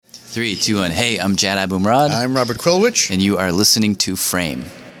3, 2, 1. Hey, I'm Jad Abumrad. I'm Robert Krulwich. And you are listening to Frame.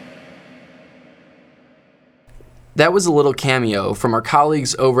 That was a little cameo from our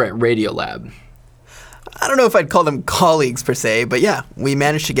colleagues over at Radiolab. I don't know if I'd call them colleagues per se, but yeah, we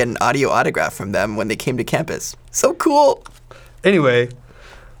managed to get an audio autograph from them when they came to campus. So cool! Anyway,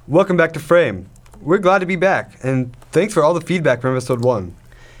 welcome back to Frame. We're glad to be back, and thanks for all the feedback from episode 1.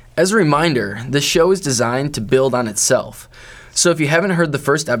 As a reminder, this show is designed to build on itself. So if you haven't heard the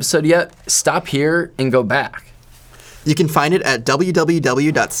first episode yet, stop here and go back. You can find it at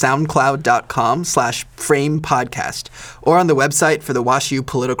www.soundcloud.com/framepodcast or on the website for the WashU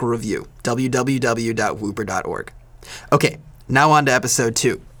Political Review, www.wooper.org. Okay, now on to episode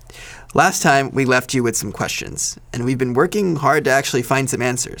 2. Last time, we left you with some questions, and we've been working hard to actually find some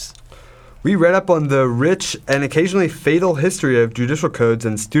answers. We read up on the rich and occasionally fatal history of judicial codes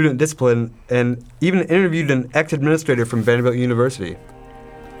and student discipline, and even interviewed an ex-administrator from Vanderbilt University.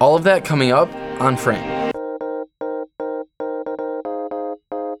 All of that coming up on Frame.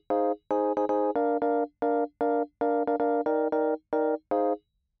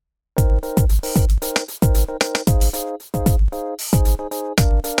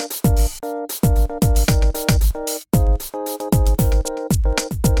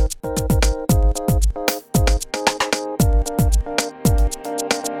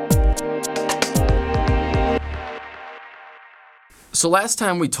 So last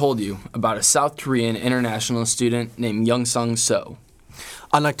time we told you about a South Korean international student named Young-Sung So.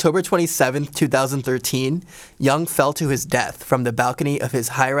 On October 27, 2013, Young fell to his death from the balcony of his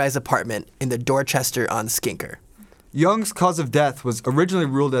high-rise apartment in the Dorchester on Skinker. Young's cause of death was originally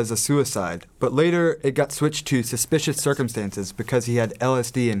ruled as a suicide, but later it got switched to suspicious circumstances because he had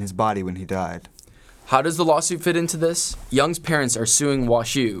LSD in his body when he died. How does the lawsuit fit into this? Young's parents are suing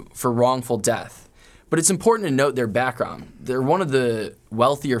WashU for wrongful death. But it's important to note their background. They're one of the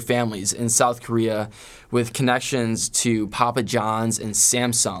wealthier families in South Korea with connections to Papa John's and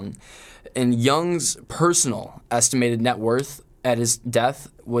Samsung. And Young's personal estimated net worth at his death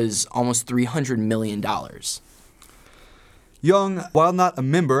was almost $300 million. Young, while not a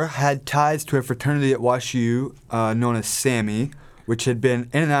member, had ties to a fraternity at WashU known as SAMI, which had been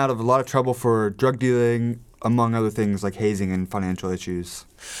in and out of a lot of trouble for drug dealing, among other things like hazing and financial issues.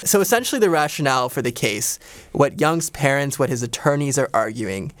 So essentially the rationale for the case, what Young's parents, what his attorneys are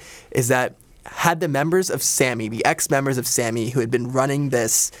arguing, is that had the members of SAMI, the ex-members of SAMI who had been running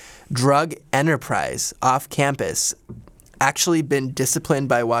this drug enterprise off campus, actually been disciplined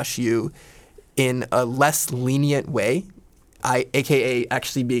by WashU in a less lenient way, aka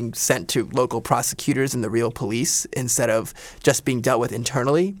actually being sent to local prosecutors and the real police instead of just being dealt with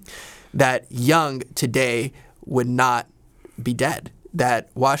internally, that Young today would not be dead. That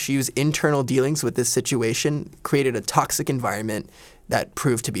WashU's internal dealings with this situation created a toxic environment that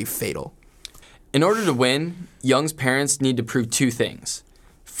proved to be fatal. In order to win, Young's parents need to prove two things.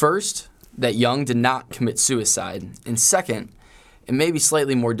 First, that Young did not commit suicide. And second, and maybe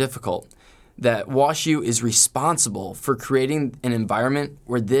slightly more difficult, that WashU is responsible for creating an environment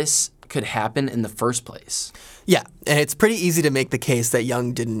where this could happen in the first place. Yeah, and it's pretty easy to make the case that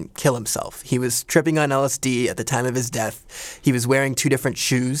Young didn't kill himself. He was tripping on LSD at the time of his death. He was wearing 2 different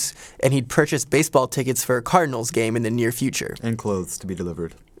shoes, and he'd purchased baseball tickets for a Cardinals game in the near future. And clothes to be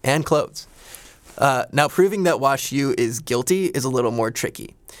delivered. And clothes. Now, proving that WashU is guilty is a little more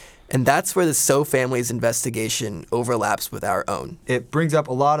tricky. And that's where the So family's investigation overlaps with our own. It brings up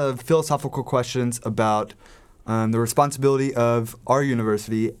a lot of philosophical questions about the responsibility of our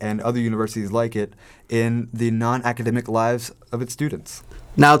university and other universities like it in the non-academic lives of its students.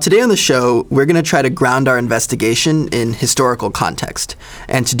 Now, today on the show, we're going to try to ground our investigation in historical context.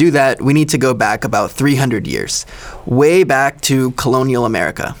 And to do that, we need to go back about 300 years, way back to colonial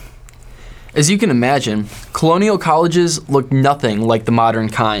America. As you can imagine, colonial colleges looked nothing like the modern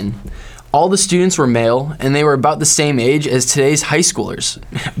kind. All the students were male, and they were about the same age as today's high schoolers,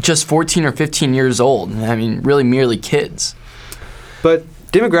 just 14 or 15 years old. I mean, really merely kids. But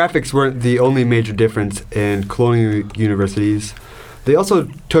demographics weren't the only major difference in colonial universities. They also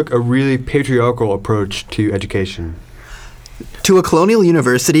took a really patriarchal approach to education. To a colonial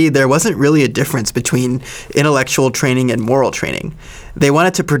university, there wasn't really a difference between intellectual training and moral training. They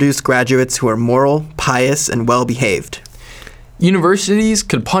wanted to produce graduates who are moral, pious, and well-behaved. Universities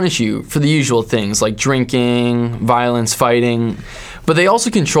could punish you for the usual things like drinking, violence, fighting, but they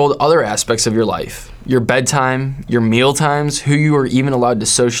also controlled other aspects of your life. Your bedtime, your meal times, who you were even allowed to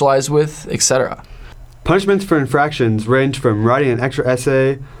socialize with, etc. Punishments for infractions range from writing an extra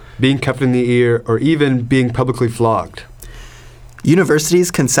essay, being cuffed in the ear, or even being publicly flogged.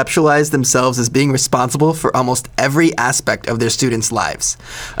 Universities conceptualize themselves as being responsible for almost every aspect of their students' lives,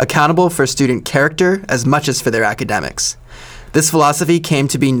 accountable for student character as much as for their academics. This philosophy came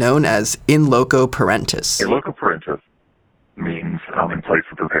to be known as in loco parentis. In loco parentis means in place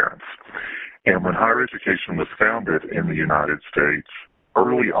of the parents. And when higher education was founded in the United States,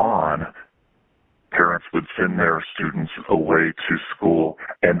 early on, parents would send their students away to school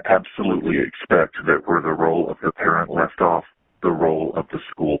and absolutely expect that where the role of the parent left off, the role of the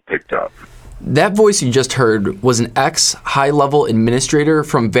school picked up. That voice you just heard was an ex-high-level administrator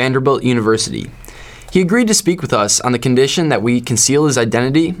from Vanderbilt University. He agreed to speak with us on the condition that we conceal his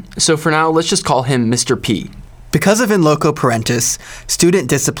identity, so for now, let's just call him Mr. P. Because of in loco parentis, student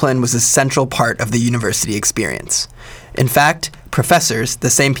discipline was a central part of the university experience. In fact, professors, the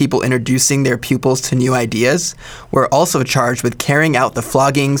same people introducing their pupils to new ideas, were also charged with carrying out the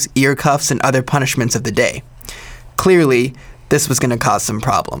floggings, ear cuffs, and other punishments of the day. Clearly, this was going to cause some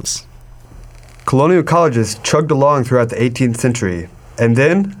problems. Colonial colleges chugged along throughout the 18th century, and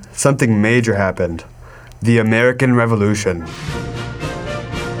then something major happened. The American Revolution.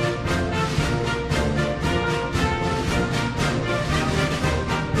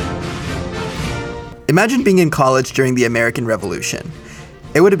 Imagine being in college during the American Revolution.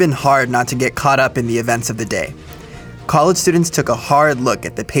 It would have been hard not to get caught up in the events of the day. College students took a hard look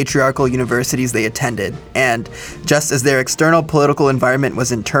at the patriarchal universities they attended, and just as their external political environment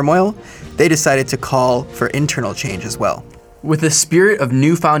was in turmoil, they decided to call for internal change as well. With the spirit of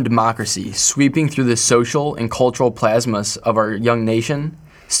newfound democracy sweeping through the social and cultural plasmas of our young nation,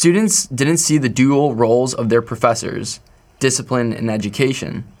 students didn't see the dual roles of their professors, discipline and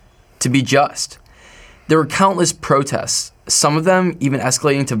education, to be just. There were countless protests, some of them even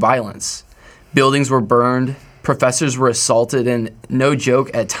escalating to violence. Buildings were burned, professors were assaulted, and, no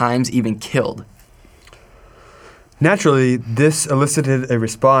joke, at times even killed. Naturally, this elicited a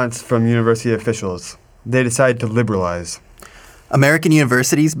response from university officials. They decided to liberalize. American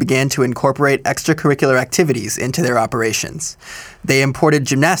universities began to incorporate extracurricular activities into their operations. They imported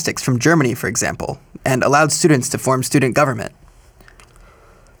gymnastics from Germany, for example, and allowed students to form student government.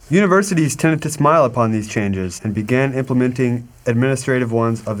 Universities tended to smile upon these changes and began implementing administrative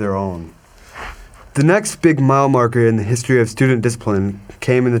ones of their own. The next big mile marker in the history of student discipline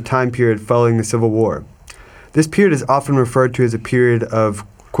came in the time period following the Civil War. This period is often referred to as a period of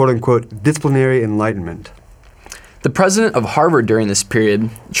quote-unquote disciplinary enlightenment. The president of Harvard during this period,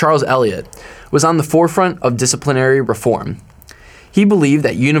 Charles Eliot, was on the forefront of disciplinary reform. He believed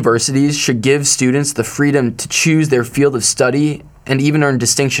that universities should give students the freedom to choose their field of study and even earn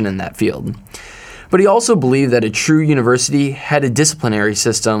distinction in that field. But he also believed that a true university had a disciplinary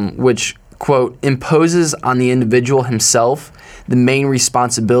system which, quote, imposes on the individual himself the main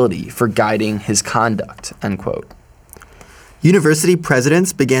responsibility for guiding his conduct, end quote. University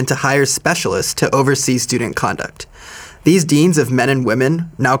presidents began to hire specialists to oversee student conduct. These deans of men and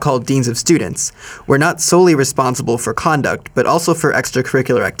women, now called deans of students, were not solely responsible for conduct, but also for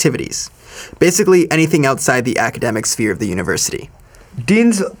extracurricular activities. Basically, anything outside the academic sphere of the university.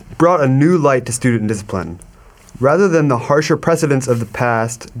 Deans brought a new light to student discipline. Rather than the harsher precedents of the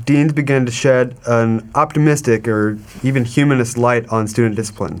past, deans began to shed an optimistic or even humanist light on student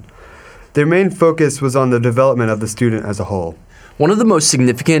discipline. Their main focus was on the development of the student as a whole. One of the most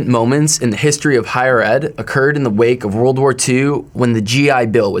significant moments in the history of higher ed occurred in the wake of World War II when the GI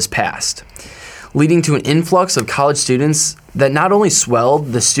Bill was passed, leading to an influx of college students that not only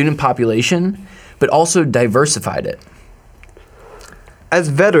swelled the student population, but also diversified it. As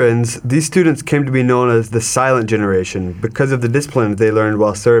veterans, these students came to be known as the silent generation because of the discipline they learned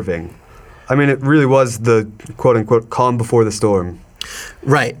while serving. I mean, it really was the quote-unquote calm before the storm.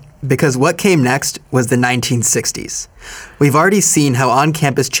 Right, because what came next was the 1960s. We've already seen how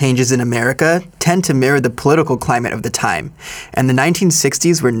on-campus changes in America tend to mirror the political climate of the time, and the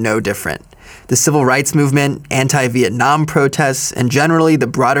 1960s were no different. The civil rights movement, anti-Vietnam protests, and generally the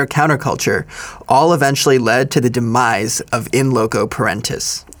broader counterculture all eventually led to the demise of in loco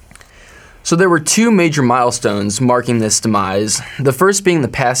parentis. So there were two major milestones marking this demise, the first being the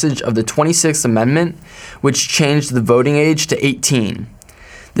passage of the 26th Amendment, which changed the voting age to 18.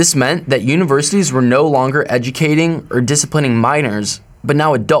 This meant that universities were no longer educating or disciplining minors, but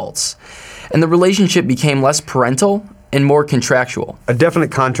now adults, and the relationship became less parental and more contractual. A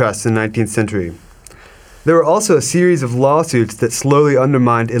definite contrast in the 19th century. There were also a series of lawsuits that slowly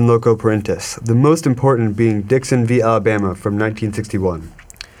undermined in loco parentis, the most important being Dixon v. Alabama from 1961.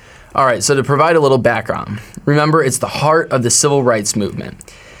 All right, so to provide a little background, remember it's the heart of the civil rights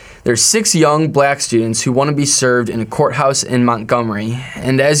movement. There's 6 young black students who want to be served in a courthouse in Montgomery,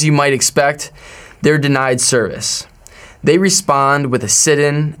 and as you might expect, they're denied service. They respond with a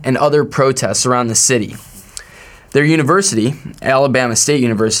sit-in and other protests around the city. Their university, Alabama State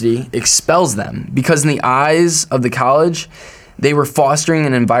University, expels them because in the eyes of the college, they were fostering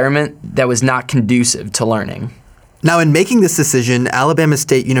an environment that was not conducive to learning. Now, in making this decision, Alabama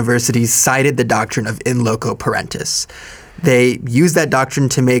State University cited the doctrine of in loco parentis. They used that doctrine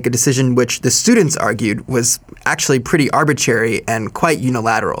to make a decision which the students argued was actually pretty arbitrary and quite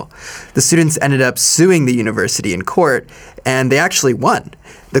unilateral. The students ended up suing the university in court, and they actually won.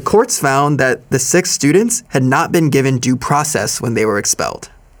 The courts found that the 6 students had not been given due process when they were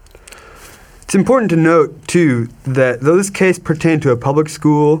expelled. It's important to note, too, that though this case pertained to a public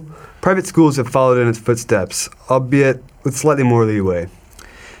school, private schools have followed in its footsteps, albeit with slightly more leeway.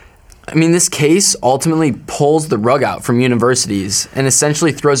 I mean, this case ultimately pulls the rug out from universities and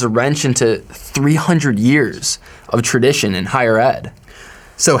essentially throws a wrench into 300 years of tradition in higher ed.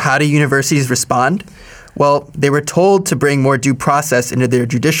 So how do universities respond? Well, they were told to bring more due process into their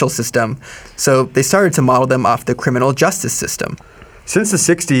judicial system, so they started to model them off the criminal justice system. Since the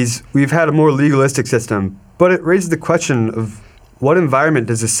 60s, we've had a more legalistic system, but it raises the question of what environment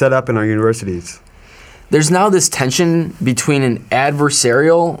does this set up in our universities? There's now this tension between an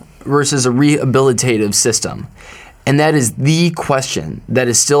adversarial versus a rehabilitative system. And that is the question that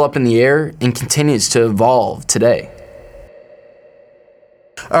is still up in the air and continues to evolve today.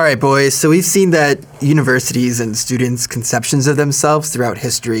 All right, boys, so we've seen that universities and students' conceptions of themselves throughout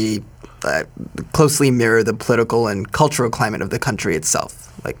history closely mirror the political and cultural climate of the country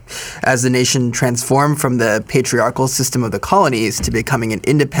itself. Like, as the nation transformed from the patriarchal system of the colonies to becoming an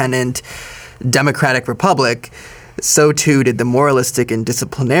independent, democratic republic, so too did the moralistic and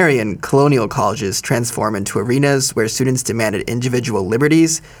disciplinarian colonial colleges transform into arenas where students demanded individual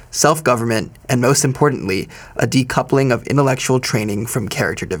liberties, self-government, and most importantly, a decoupling of intellectual training from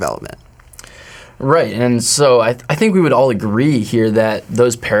character development. Right, and so I think we would all agree here that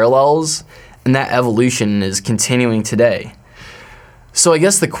those parallels and that evolution is continuing today. So I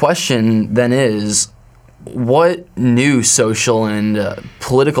guess the question then is, what new social and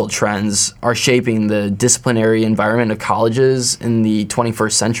political trends are shaping the disciplinary environment of colleges in the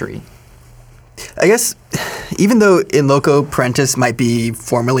 21st century? I guess even though in loco parentis might be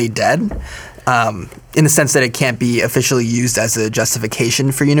formally dead, in the sense that it can't be officially used as a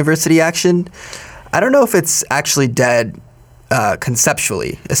justification for university action, I don't know if it's actually dead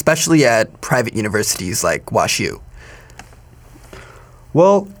conceptually, especially at private universities like WashU.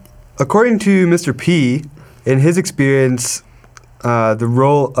 Well, according to Mr. P, in his experience, the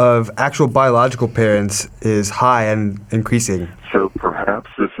role of actual biological parents is high and increasing. So perhaps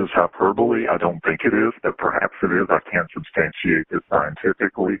this is hyperbole. I don't think it is, but perhaps it is. I can't substantiate this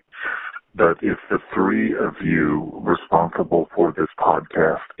scientifically. But if the 3 of you responsible for this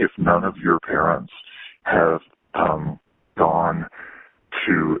podcast, if none of your parents have gone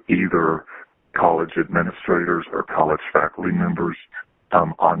to either college administrators or college faculty members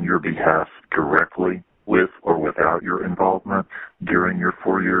on your behalf directly, with or without your involvement during your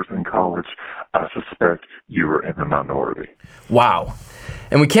 4 years in college, I suspect you are in the minority. Wow.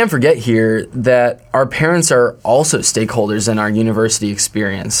 And we can't forget here that our parents are also stakeholders in our university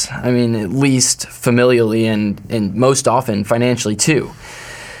experience. I mean, at least familially and most often financially too.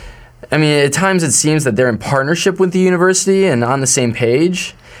 I mean, at times it seems that they're in partnership with the university and on the same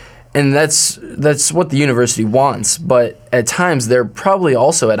page. And that's what the university wants, but at times they're probably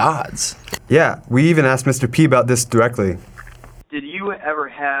also at odds. Yeah, we even asked Mr. P about this directly. Did you ever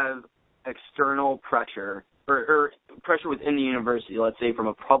have external pressure or pressure within the university, let's say from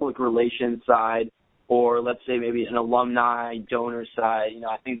a public relations side, or let's say maybe an alumni donor side? You know,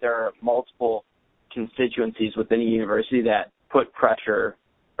 I think there are multiple constituencies within a university that put pressure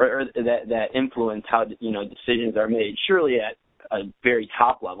or that influence how, you know, decisions are made. Surely at a very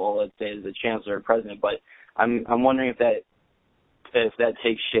top level, let's say as the chancellor or president, but I'm wondering if that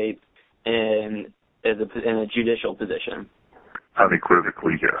takes shape in a judicial position.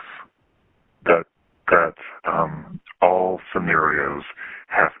 Unequivocally, yes. That all scenarios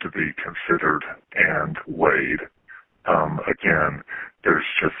have to be considered and weighed. Again, there's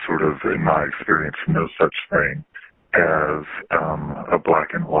just sort of, in my experience, no such thing as a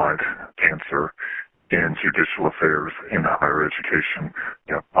black and white answer in judicial affairs, in higher education.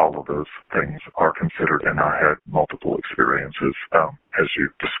 Yeah, all of those things are considered, and I had multiple experiences, as you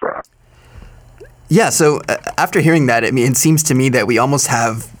described. Yeah, so after hearing that, I mean, it seems to me that we almost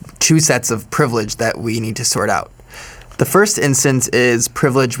have 2 sets of privilege that we need to sort out. The first instance is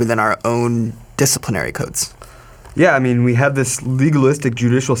privilege within our own disciplinary codes. Yeah, I mean, we have this legalistic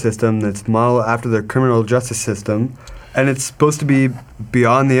judicial system that's modeled after the criminal justice system, and it's supposed to be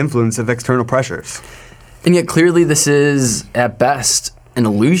beyond the influence of external pressures. And yet clearly this is, at best, an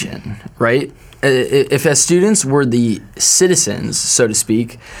illusion, right? If as students we're the citizens, so to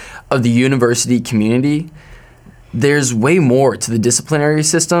speak, of the university community, there's way more to the disciplinary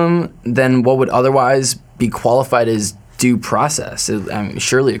system than what would otherwise be qualified as due process, I mean,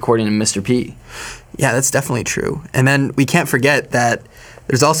 surely according to Mr. P. Yeah, that's definitely true. And then we can't forget that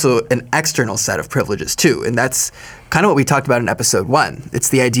there's also an external set of privileges too, and that's kind of what we talked about in episode 1. It's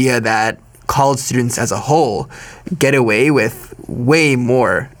the idea that college students as a whole get away with way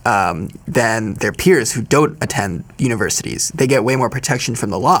more than their peers who don't attend universities. They get way more protection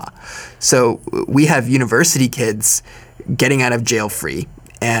from the law. So we have university kids getting out of jail free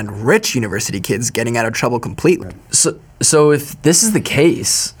and rich university kids getting out of trouble completely. So if this is the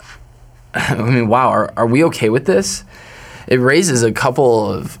case, I mean, wow, are we okay with this? It raises a couple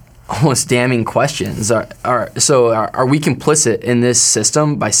of almost damning questions. Are we complicit in this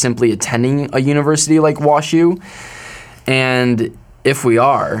system by simply attending a university like WashU? And if we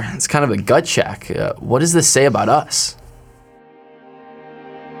are, it's kind of a gut check. What does this say about us?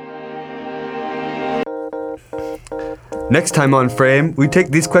 Next time on Frame, we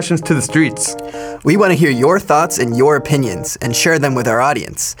take these questions to the streets. We want to hear your thoughts and your opinions and share them with our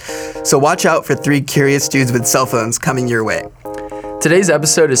audience. So watch out for 3 curious dudes with cell phones coming your way. Today's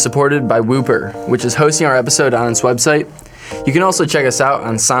episode is supported by Whooper, which is hosting our episode on its website. You can also check us out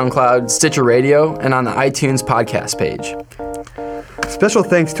on SoundCloud, Stitcher Radio, and on the iTunes podcast page. Special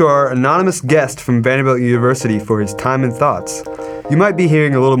thanks to our anonymous guest from Vanderbilt University for his time and thoughts. You might be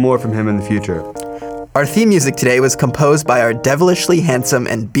hearing a little more from him in the future. Our theme music today was composed by our devilishly handsome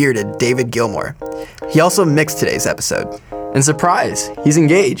and bearded David Gilmore. He also mixed today's episode. And surprise, he's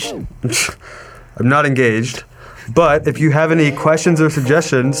engaged. I'm not engaged, but if you have any questions or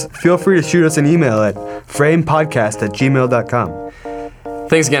suggestions, feel free to shoot us an email at framepodcast@gmail.com.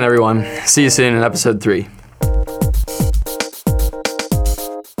 Thanks again, everyone. See you soon in episode 3.